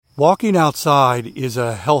Walking outside is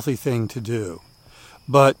a healthy thing to do,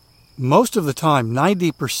 but most of the time,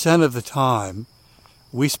 90% of the time,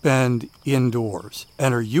 we spend indoors.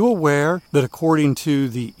 And are you aware that according to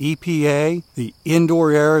the EPA, the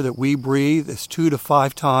indoor air that we breathe is 2 to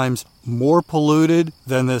 5 times more polluted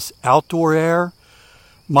than this outdoor air?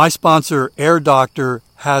 My sponsor, Air Doctor,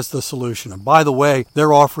 has the solution. And by the way,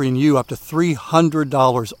 they're offering you up to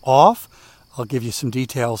 $300 off. I'll give you some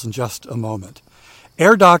details in just a moment.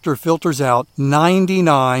 Air Doctor filters out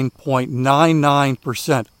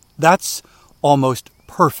 99.99%. That's almost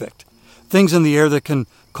perfect. Things in the air that can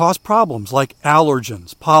cause problems like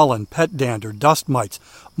allergens, pollen, pet dander, dust mites,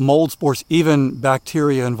 mold spores, even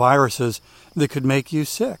bacteria and viruses that could make you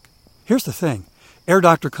sick. Here's the thing. Air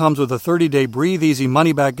Doctor comes with a 30-day breathe easy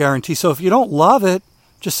money-back guarantee, so if you don't love it,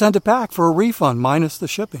 just send it back for a refund minus the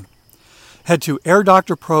shipping. Head to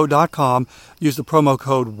airdoctorpro.com, use the promo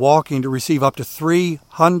code WALKING to receive up to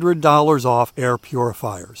 $300 off air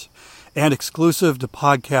purifiers. And exclusive to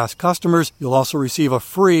podcast customers, you'll also receive a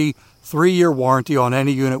free 3-year warranty on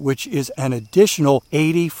any unit, which is an additional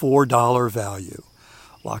 $84 value.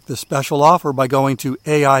 Lock this special offer by going to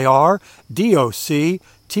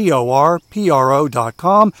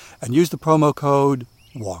airdoctorpro.com and use the promo code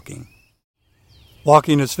WALKING.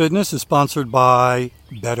 Walking is Fitness is sponsored by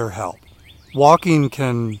BetterHelp. Walking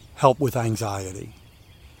can help with anxiety.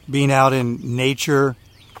 Being out in nature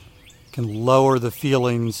can lower the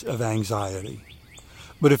feelings of anxiety.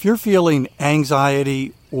 But if you're feeling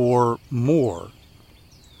anxiety or more,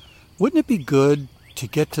 wouldn't it be good to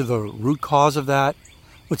get to the root cause of that?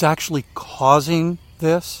 What's actually causing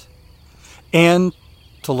this? And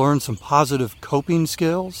to learn some positive coping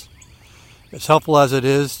skills? As helpful as it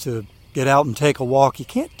is to get out and take a walk, you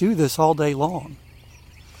can't do this all day long.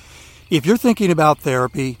 If you're thinking about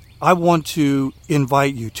therapy, I want to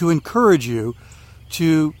invite you, to encourage you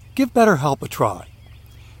to give BetterHelp a try.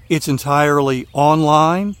 It's entirely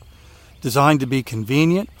online, designed to be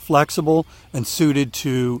convenient, flexible, and suited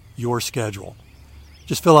to your schedule.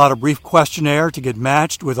 Just fill out a brief questionnaire to get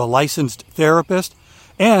matched with a licensed therapist,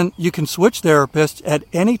 and you can switch therapists at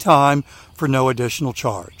any time for no additional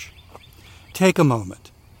charge. Take a moment.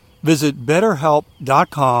 Visit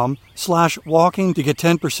betterhelp.com/walking to get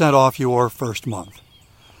 10% off your first month.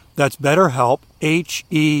 That's BetterHelp,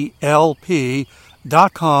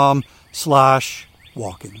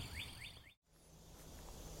 HELP.com/walking.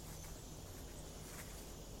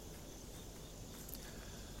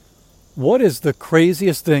 What is the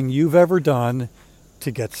craziest thing you've ever done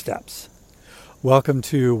to get steps? Welcome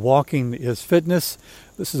to Walking is Fitness.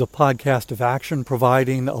 This is a podcast of action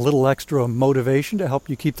providing a little extra motivation to help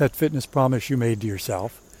you keep that fitness promise you made to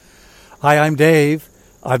yourself. Hi, I'm Dave.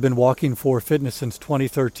 I've been walking for fitness since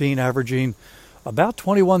 2013, averaging about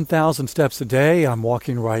 21,000 steps a day. I'm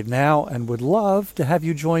walking right now and would love to have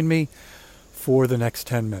you join me for the next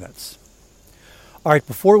 10 minutes. All right,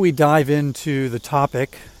 before we dive into the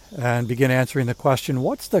topic and begin answering the question,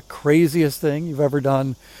 what's the craziest thing you've ever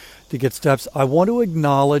done to get steps? I want to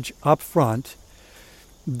acknowledge up front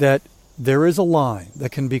that there is a line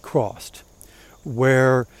that can be crossed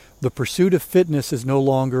where the pursuit of fitness is no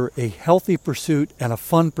longer a healthy pursuit and a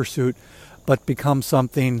fun pursuit, but becomes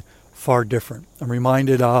something far different. I'm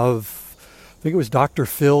reminded of, I think it was Dr.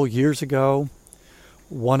 Phil years ago.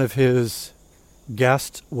 One of his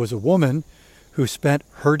guests was a woman who spent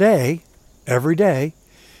her day, every day,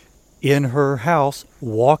 in her house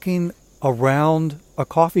walking around a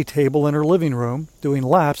coffee table in her living room, doing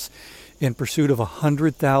laps in pursuit of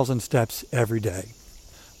 100,000 steps every day.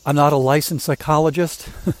 I'm not a licensed psychologist.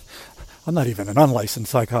 I'm not even an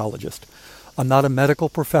unlicensed psychologist. I'm not a medical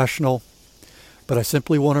professional, but I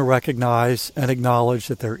simply want to recognize and acknowledge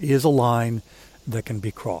that there is a line that can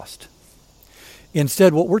be crossed.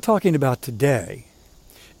 Instead, what we're talking about today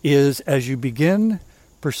is as you begin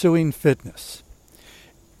pursuing fitness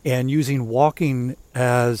and using walking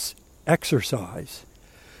as exercise,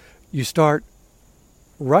 you start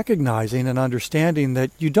recognizing and understanding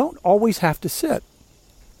that you don't always have to sit.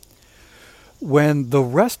 When the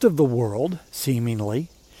rest of the world, seemingly,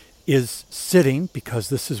 is sitting because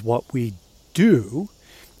this is what we do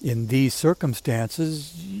in these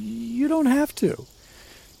circumstances, you don't have to.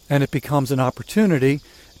 And it becomes an opportunity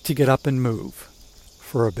to get up and move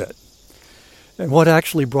for a bit. And what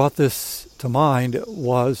actually brought this to mind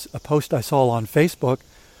was a post I saw on Facebook,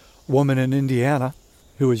 a woman in Indiana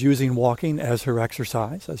who was using walking as her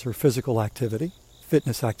exercise, as her physical activity,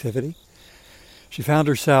 fitness activity. She found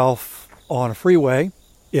herself on a freeway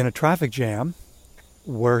in a traffic jam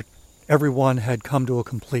where everyone had come to a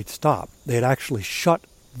complete stop. They had actually shut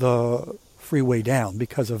the freeway down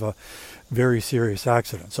because of a very serious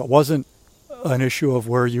accident. So it wasn't an issue of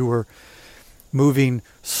where you were moving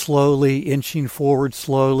slowly, inching forward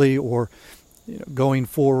slowly, or going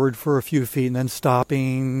forward for a few feet and then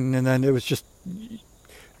stopping, and then it was just,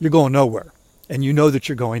 you're going nowhere. And you know that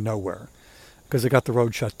you're going nowhere because they got the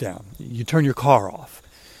road shut down. You turn your car off.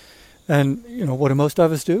 And, what do most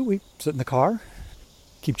of us do? We sit in the car,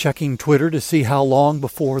 keep checking Twitter to see how long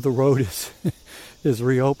before the road is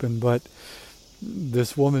reopened. But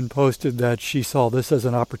this woman posted that she saw this as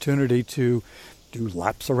an opportunity to do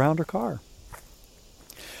laps around her car.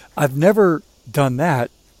 I've never done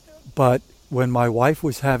that, but when my wife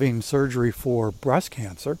was having surgery for breast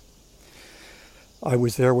cancer, I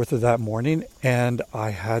was there with her that morning, and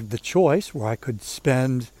I had the choice where I could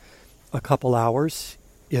spend a couple hours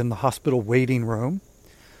in the hospital waiting room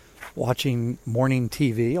watching morning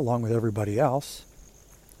TV along with everybody else,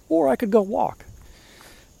 or I could go walk.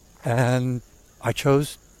 And I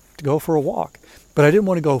chose to go for a walk, but I didn't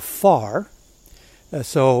want to go far,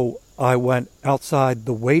 so I went outside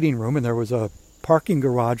the waiting room, and there was a parking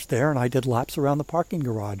garage there, and I did laps around the parking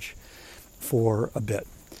garage for a bit.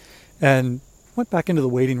 And went back into the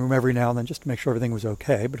waiting room every now and then just to make sure everything was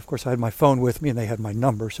okay. But of course I had my phone with me, and they had my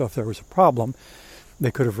number, so if there was a problem, they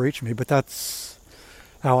could have reached me. But that's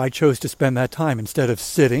how I chose to spend that time. Instead of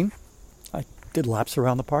sitting, I did laps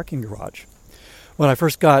around the parking garage. When I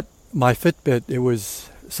first got my Fitbit, it was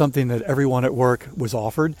something that everyone at work was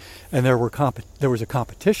offered, and there was a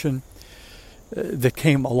competition that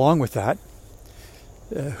came along with that,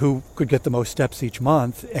 who could get the most steps each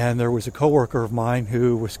month. And there was a coworker of mine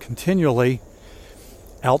who was continually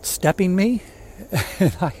outstepping me,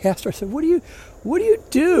 and I asked her, I said, what do you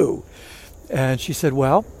do? And she said,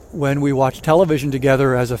 well, when we watch television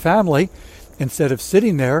together as a family, instead of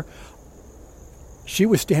sitting there, she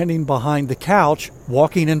was standing behind the couch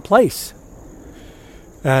walking in place.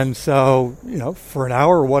 And so, for an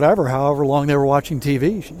hour or whatever, however long they were watching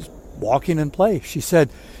TV, she's walking in place. She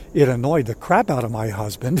said it annoyed the crap out of my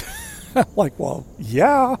husband. I'm like, well,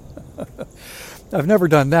 yeah. I've never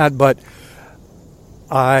done that, but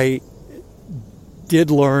I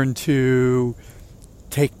did learn to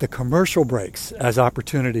take the commercial breaks as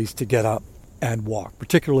opportunities to get up and walk,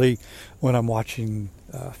 particularly when I'm watching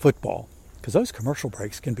football, because those commercial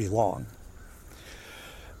breaks can be long.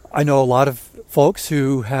 I know a lot of folks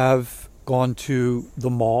who have gone to the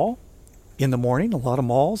mall in the morning. A lot of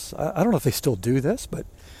malls, I don't know if they still do this, but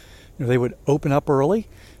they would open up early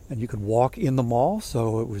and you could walk in the mall.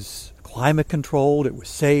 So it was climate controlled, it was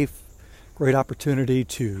safe, great opportunity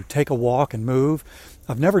to take a walk and move.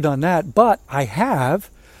 I've never done that, but I have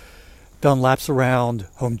done laps around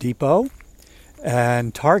Home Depot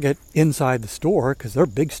and Target inside the store, because they're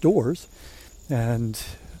big stores. And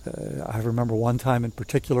I remember one time in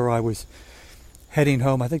particular, I was heading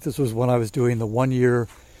home. I think this was when I was doing the 1 year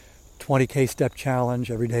 20K step challenge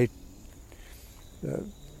every day.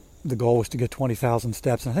 The goal was to get 20,000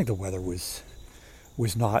 steps, and I think the weather was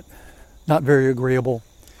not very agreeable.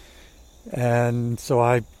 And so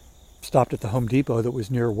I stopped at the Home Depot that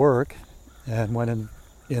was near work and went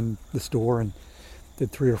in the store and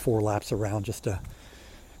did 3 or 4 laps around just to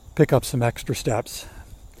pick up some extra steps.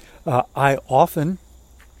 I often,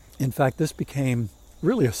 in fact, this became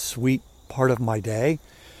really a sweet part of my day.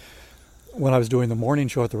 When I was doing the morning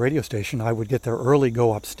show at the radio station, I would get there early,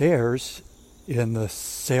 go upstairs in the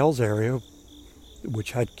sales area,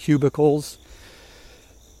 which had cubicles,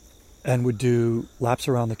 and would do laps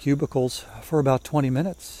around the cubicles for about 20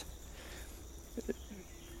 minutes. It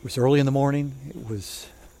was early in the morning, it was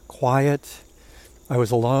quiet, I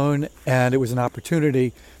was alone, and it was an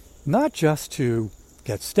opportunity not just to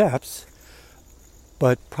get steps,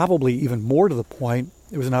 but probably even more to the point,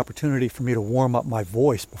 it was an opportunity for me to warm up my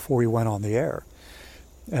voice before we went on the air.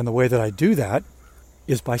 And the way that I do that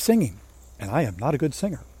is by singing. And I am not a good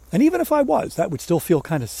singer. And even if I was, that would still feel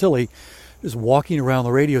kind of silly, just walking around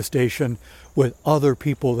the radio station with other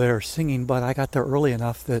people there singing. But I got there early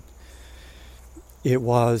enough that it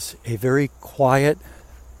was a very quiet,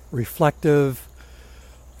 reflective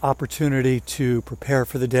opportunity to prepare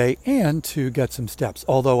for the day and to get some steps.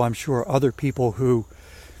 Although I'm sure other people who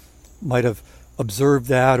might have observed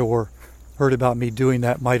that or heard about me doing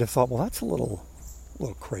that might have thought, well, that's a little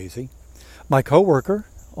crazy. My coworker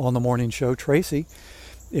on the morning show, Tracy,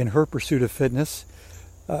 in her pursuit of fitness,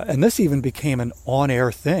 and this even became an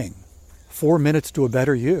on-air thing, 4 minutes to a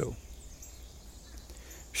better you.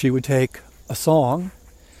 She would take a song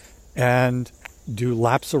and do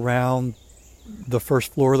laps around the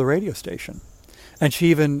first floor of the radio station. And she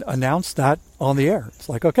even announced that on the air. It's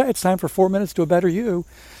like, okay, it's time for 4 minutes to a better you.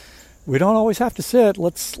 We don't always have to sit.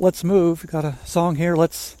 Let's move. We've got a song here.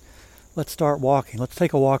 Let's let's start walking. Let's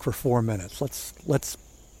take a walk for 4 minutes. Let's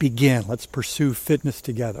begin. Let's pursue fitness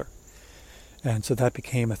together. And so that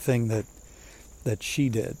became a thing that she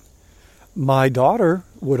did. My daughter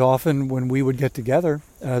would often, when we would get together,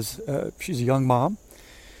 as she's a young mom,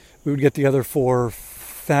 we would get together for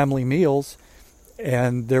family meals,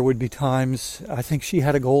 and there would be times, I think she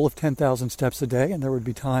had a goal of 10,000 steps a day, and there would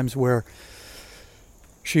be times where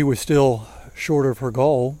she was still short of her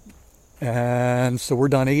goal. And so we're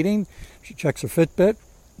done eating, she checks her Fitbit,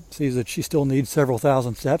 sees that she still needs several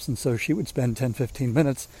thousand steps, and so she would spend 10, 15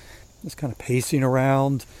 minutes just kind of pacing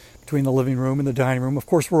around between the living room and the dining room. Of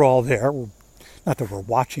course, we're all there. Not that we're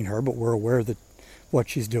watching her, but we're aware that what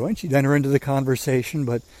she's doing. She'd enter into the conversation,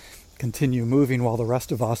 but continue moving while the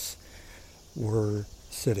rest of us were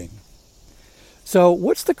sitting. So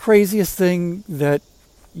what's the craziest thing that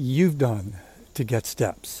you've done to get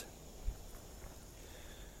steps?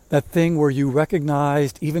 That thing where you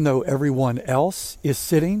recognized, even though everyone else is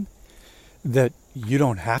sitting, that you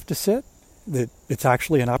don't have to sit, that it's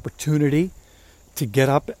actually an opportunity to get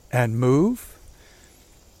up and move.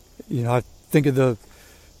 You know, I think of the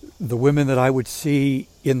women that I would see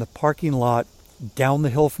in the parking lot down the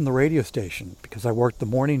hill from the radio station. Because I worked the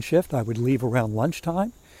morning shift, I would leave around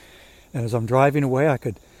lunchtime. And as I'm driving away, I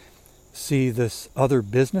could see this other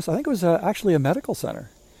business. I think it was actually a medical center.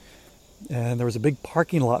 And there was a big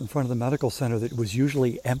parking lot in front of the medical center that was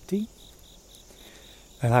usually empty.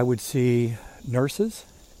 And I would see nurses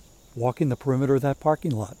walking the perimeter of that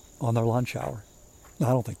parking lot on their lunch hour. Now, I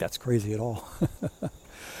don't think that's crazy at all. But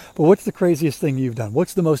what's the craziest thing you've done?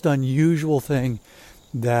 What's the most unusual thing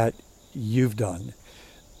that you've done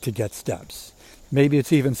to get steps? Maybe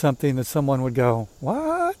it's even something that someone would go,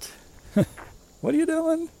 what? What are you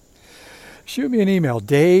doing? Shoot me an email,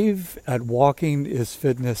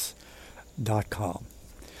 dave@walkingisfitness.com.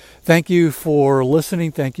 Thank you for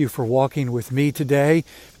listening. Thank you for walking with me today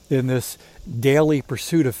in this daily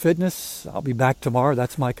pursuit of fitness. I'll be back tomorrow.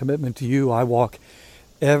 That's my commitment to you. I walk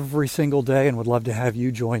every single day and would love to have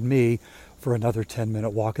you join me for another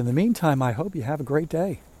 10-minute walk. In the meantime, I hope you have a great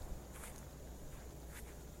day.